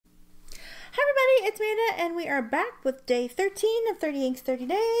it's Amanda, and we are back with day 13 of 30 Inks 30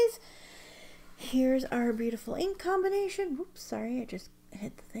 Days. Here's our beautiful ink combination. Whoops, sorry, I just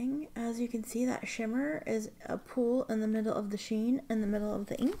hit the thing. As you can see, that shimmer is a pool in the middle of the sheen, in the middle of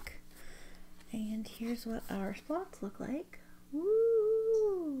the ink. And here's what our spots look like.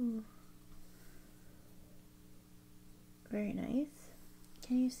 Woo! Very nice.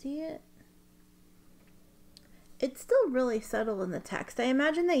 Can you see it? It's still really subtle in the text. I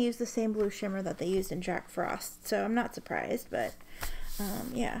imagine they used the same blue shimmer that they used in Jack Frost, so I'm not surprised, but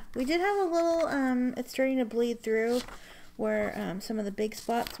yeah. We did have a little, it's starting to bleed through where some of the big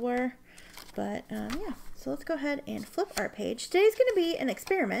spots were, but yeah. So let's go ahead and flip our page. Today's going to be an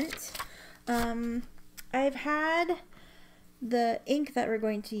experiment. I've had the ink that we're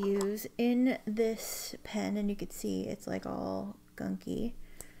going to use in this pen, and you can see it's like all gunky.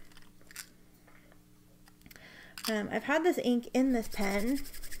 I've had this ink in this pen.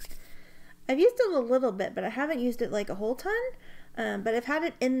 I've used it a little bit, but I haven't used it like a whole ton. But I've had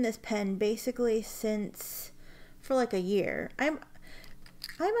it in this pen basically since, for like a year. I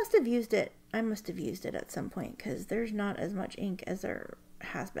must have used it. I must have used it at some point because there's not as much ink as there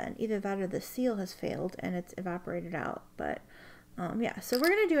has been. Either that or the seal has failed and it's evaporated out. But yeah, so we're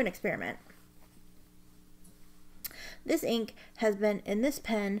going to do an experiment. This ink has been in this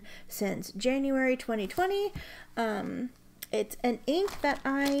pen since January 2020. It's an ink that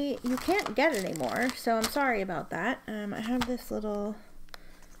you can't get anymore, so I'm sorry about that. I have this little,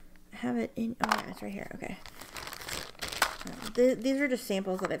 I have it in, oh yeah, it's right here, okay. These are just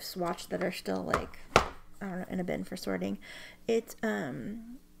samples that I've swatched that are still like, I don't know, in a bin for sorting. It's Nemosine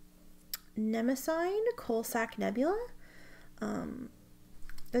Coalsack Nebula.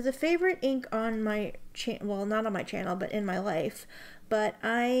 There's a favorite ink on my channel, well, not on my channel, but in my life. But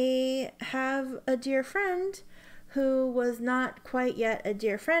I have a dear friend who was not quite yet a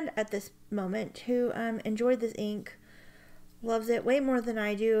dear friend at this moment, who enjoyed this ink, loves it way more than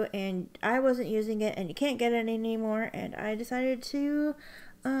I do, and I wasn't using it, and you can't get it anymore, and I decided to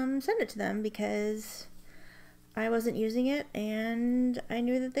send it to them because I wasn't using it, and I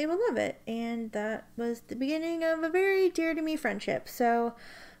knew that they would love it, and that was the beginning of a very dear to me friendship. So,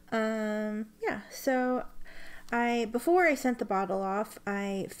 yeah, so before I sent the bottle off,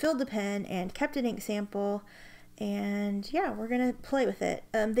 I filled the pen and kept an ink sample, and yeah, we're gonna play with it.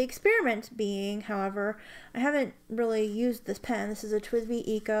 The experiment being, however, I haven't really used this pen. This is a TWSBI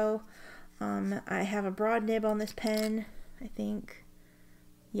Eco. I have a broad nib on this pen, I think.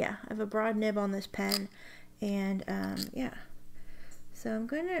 Yeah, I have a broad nib on this pen. And yeah, so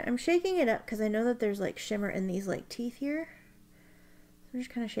I'm shaking it up because I know that there's like shimmer in these like teeth here. So I'm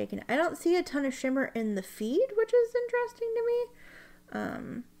just kind of shaking it. I don't see a ton of shimmer in the feed, which is interesting to me.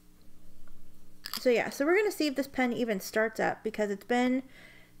 So yeah, so we're gonna see if this pen even starts up because it's been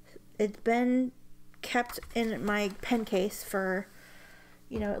kept in my pen case for,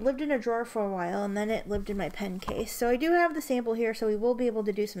 you know, it lived in a drawer for a while and then it lived in my pen case. So I do have the sample here, so we will be able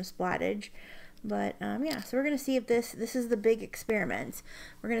to do some splattage. But yeah, so we're going to see if this is the big experiment.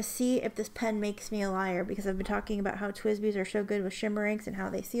 We're going to see if this pen makes me a liar, because I've been talking about how TWSBIs are so good with shimmer inks and how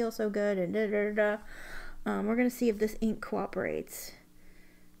they seal so good and da-da-da-da. We're going to see if this ink cooperates.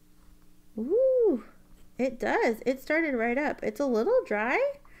 Ooh, it does. It started right up. It's a little dry.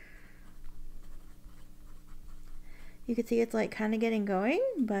 You can see it's like kind of getting going,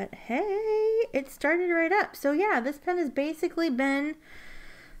 but hey, it started right up. So yeah, this pen has basically been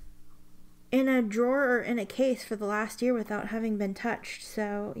in a drawer or in a case for the last year without having been touched.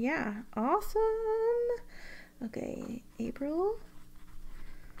 So yeah, awesome. Okay, April.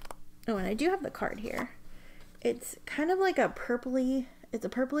 Oh, and I do have the card here. It's kind of like a purpley, it's a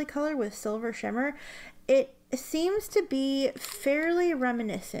purpley color with silver shimmer. It seems to be fairly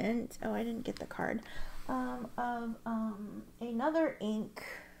reminiscent, oh, I didn't get the card, of another ink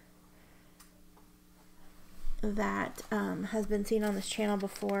that has been seen on this channel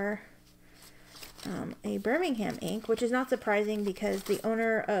before. A Birmingham ink, which is not surprising because the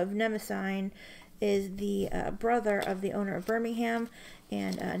owner of Nemosine is the brother of the owner of Birmingham,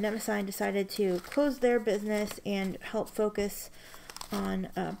 and Nemosine decided to close their business and help focus on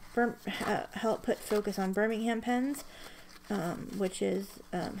help put focus on Birmingham pens, which is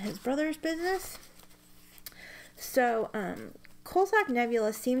his brother's business. So Coalsack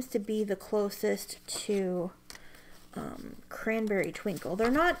Nebula seems to be the closest to Cranberry TwINKle. They're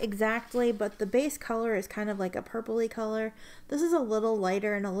not exactly, but the base color is kind of like a purpley color. This is a little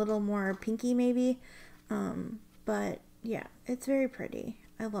lighter and a little more pinky maybe, but yeah, it's very pretty.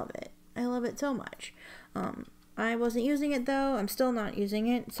 I love it. I love it so much. I wasn't using it though. I'm still not using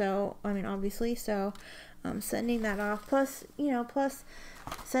it, so I mean obviously, so I'm sending that off. Plus, you know,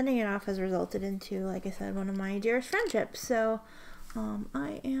 sending it off has resulted into, like I said, one of my dearest friendships. So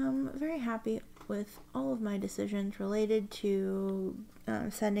I am very happy with all of my decisions related to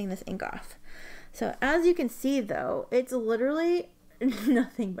sending this ink off. So as you can see though, it's literally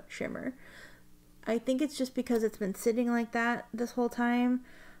nothing but shimmer. I think it's just because it's been sitting like that this whole time.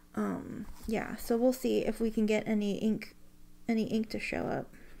 Yeah, so we'll see if we can get any ink to show up.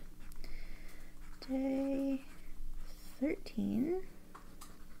 Day 13.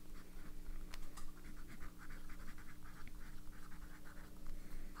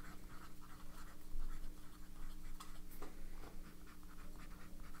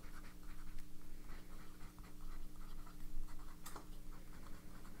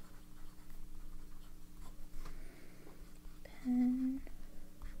 Pen.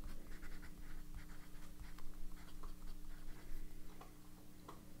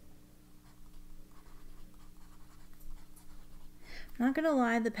 Not gonna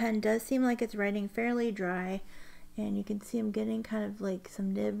lie, the pen does seem like it's writing fairly dry, and you can see I'm getting kind of like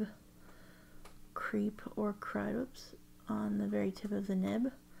some nib creep or crud on the very tip of the nib.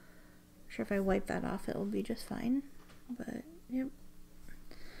 I'm sure if I wipe that off it will be just fine, but yep.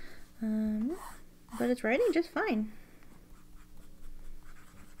 But it's writing just fine.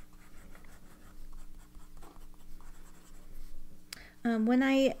 When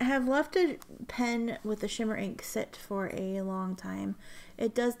I have left a pen with the shimmer ink sit for a long time,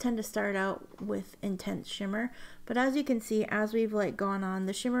 it does tend to start out with intense shimmer, but as you can see, as we've like gone on,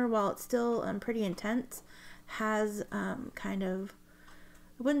 the shimmer, while it's still pretty intense, has kind of,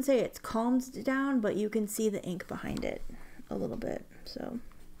 I wouldn't say it's calmed down, but you can see the ink behind it a little bit. So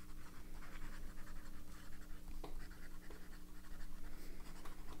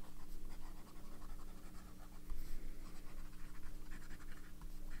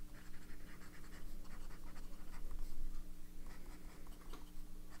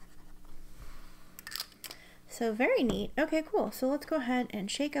very neat. Okay, cool. So let's go ahead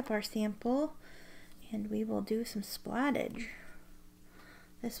and shake up our sample and we will do some splattage.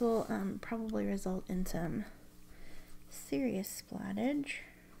 This will probably result in some serious splattage.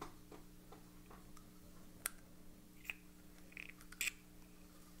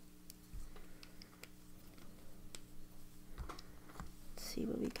 Let's see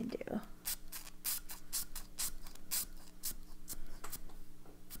what we can do.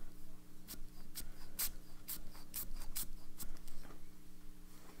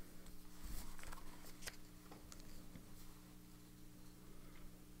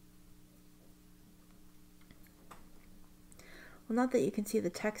 Well, not that you can see the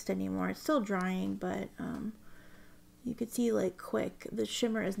text anymore. It's still drying, but you could see like quick. The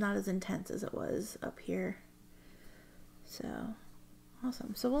shimmer is not as intense as it was up here. So,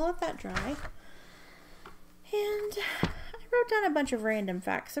 awesome. So we'll let that dry. And I wrote down a bunch of random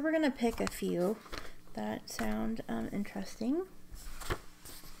facts, so we're going to pick a few that sound interesting.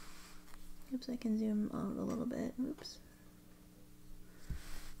 Oops, I can zoom out a little bit. Oops.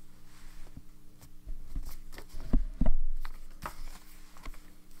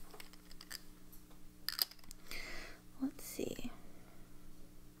 Let's see.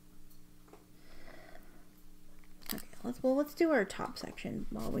 Okay, let's do our top section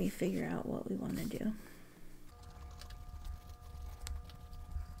while we figure out what we want to do.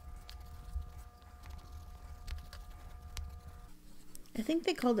 I think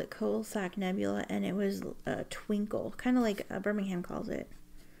they called it Coalsack Nebula, and it was TWINKle, kind of like Birmingham calls it.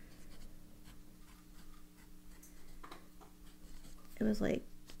 It was like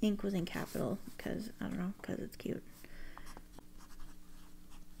ink was in capital because, I don't know, because it's cute.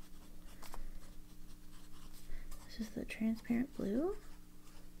 This is the transparent blue.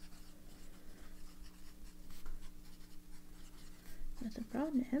 With a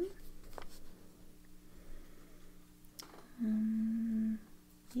broad nib.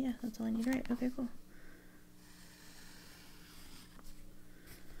 Yeah, that's all I need, right? Okay, cool.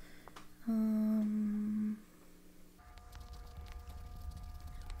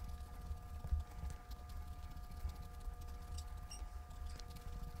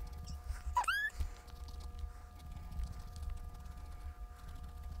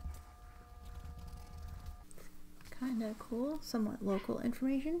 Kind of cool, somewhat local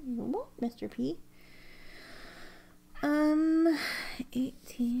information. Whoop, Mr. P.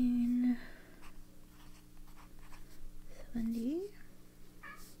 1870.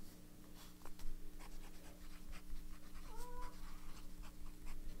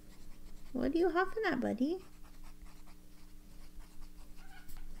 What are you huffing at, buddy?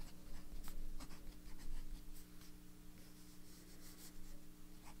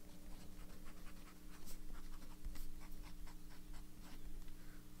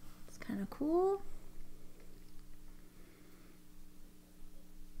 kind of cool.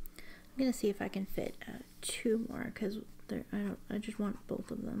 I'm gonna see if I can fit 2 more because I just want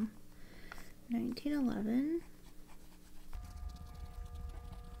both of them. 1911.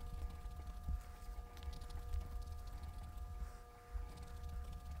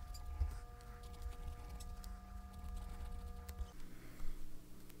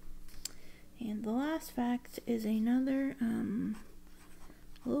 And the last fact is another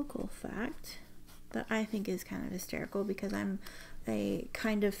local fact that I think is kind of hysterical because I'm a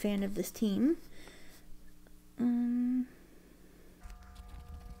kind of fan of this team.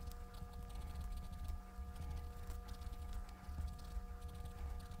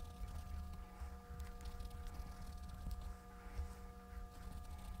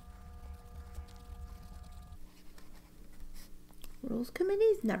 Rules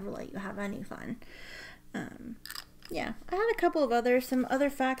committees never let you have any fun. Yeah, I had a couple of some other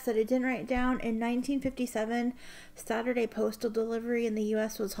facts that I didn't write down. In 1957, Saturday postal delivery in the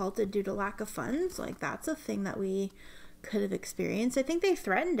U.S. was halted due to lack of funds. Like, that's a thing that we could have experienced. I think they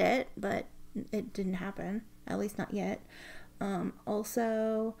threatened it, but it didn't happen, at least not yet.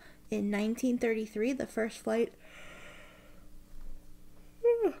 Also, in 1933, the first flight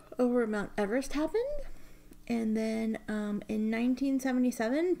over Mount Everest happened. And then in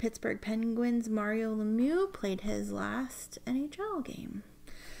 1977, Pittsburgh Penguins' Mario Lemieux played his last NHL game.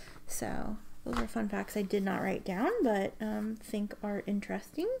 So those are fun facts I did not write down, but think are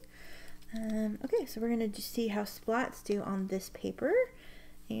interesting. Okay, so we're going to just see how splats do on this paper,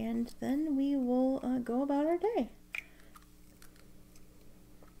 and then we will go about our day.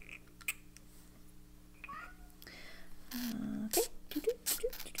 Okay.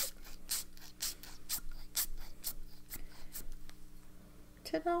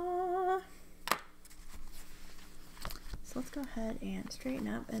 Ta-da! So let's go ahead and straighten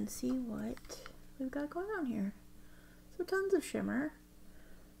up and see what we've got going on here. So tons of shimmer.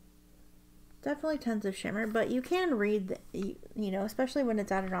 Definitely tons of shimmer, but you can read, you know, especially when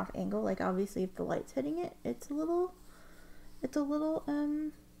it's at an off angle, like obviously if the light's hitting it, it's a little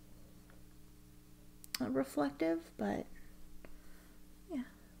reflective, but yeah,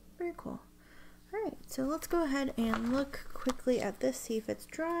 very cool. Alright, so let's go ahead and look quickly at this, see if it's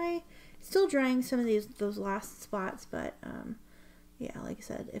dry. It's still drying some of those last spots, but yeah, like I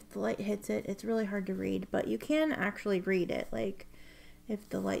said, if the light hits it, it's really hard to read, but you can actually read it. Like, if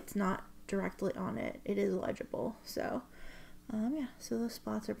the light's not directly on it, it is legible. So, yeah, so those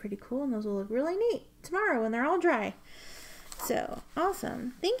spots are pretty cool, and those will look really neat tomorrow when they're all dry. So,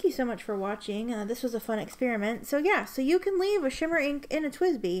 awesome. Thank you so much for watching. This was a fun experiment. So, yeah, so you can leave a shimmer ink in a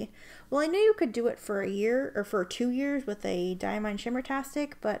TWSBI. Well, I knew you could do it for a year or for 2 years with a Diamine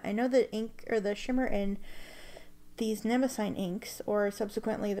Shimmertastic, but I know the ink or the shimmer in these Nemosine inks, or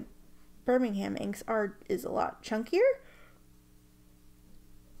subsequently the Birmingham inks, is a lot chunkier.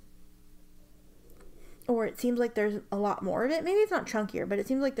 Or it seems like there's a lot more of it. Maybe it's not chunkier, but it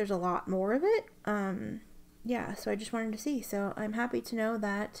seems like there's a lot more of it. Yeah, so I just wanted to see. So I'm happy to know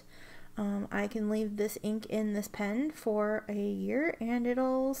that I can leave this ink in this pen for a year, and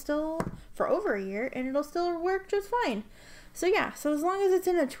it'll still, for over a year, and it'll still work just fine. So yeah, so as long as it's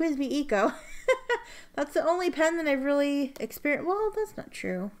in a TWSBI Eco, that's the only pen that I've really experienced. Well, that's not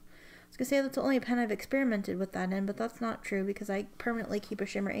true. I was going to say that's the only pen I've experimented with that in, but that's not true because I permanently keep a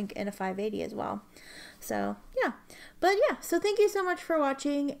shimmer ink in a 580 as well. So, yeah. But, yeah, so thank you so much for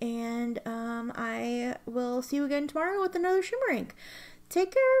watching, and I will see you again tomorrow with another shimmer ink.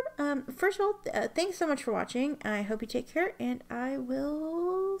 Take care. First of all, thanks so much for watching. I hope you take care, and I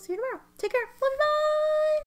will see you tomorrow. Take care. Love you. Bye.